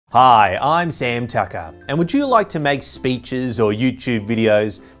Hi, I'm Sam Tucker, and would you like to make speeches or YouTube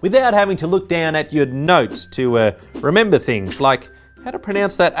videos without having to look down at your notes to remember things like how to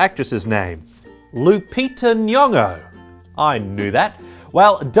pronounce that actress's name? Lupita Nyong'o. I knew that.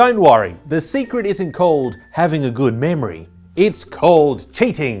 Well, don't worry, the secret isn't called having a good memory, it's called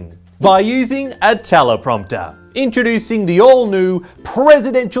cheating by using a teleprompter. Introducing the all-new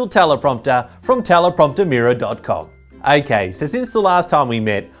presidential teleprompter from telepromptermirror.com. Okay, so since the last time we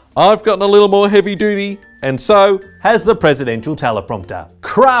met, I've gotten a little more heavy duty, and so has the presidential teleprompter.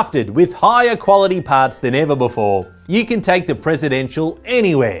 Crafted with higher quality parts than ever before, you can take the presidential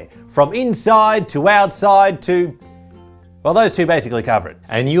anywhere, from inside to outside to, well, those two basically cover it.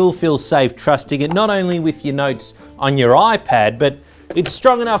 And you'll feel safe trusting it not only with your notes on your iPad, but it's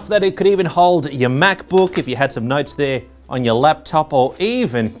strong enough that it could even hold your MacBook if you had some notes there on your laptop, or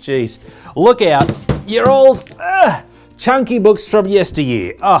even, geez, look out, your old, chunky books from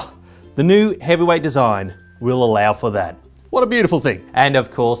yesteryear. The new heavyweight design will allow for that. What a beautiful thing. And of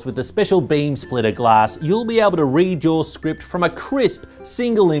course, with the special Beamsplitter Glass, you'll be able to read your script from a crisp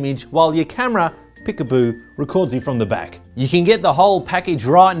single image while your camera, peekaboo, records you from the back. You can get the whole package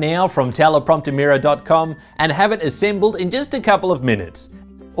right now from telepromptermirror.com and have it assembled in just a couple of minutes.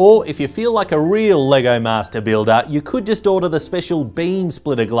 Or if you feel like a real Lego master builder, you could just order the special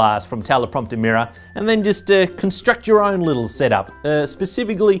Beamsplitter Glass from Teleprompter Mirror and then just construct your own little setup,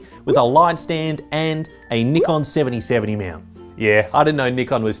 specifically with a light stand and a Nikon 7070 mount. Yeah, I didn't know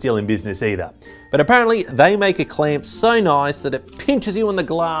Nikon was still in business either. But apparently they make a clamp so nice that it pinches you in the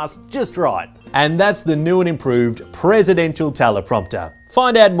glass just right. And that's the new and improved presidential teleprompter.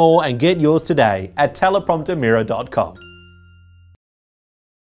 Find out more and get yours today at telepromptermirror.com.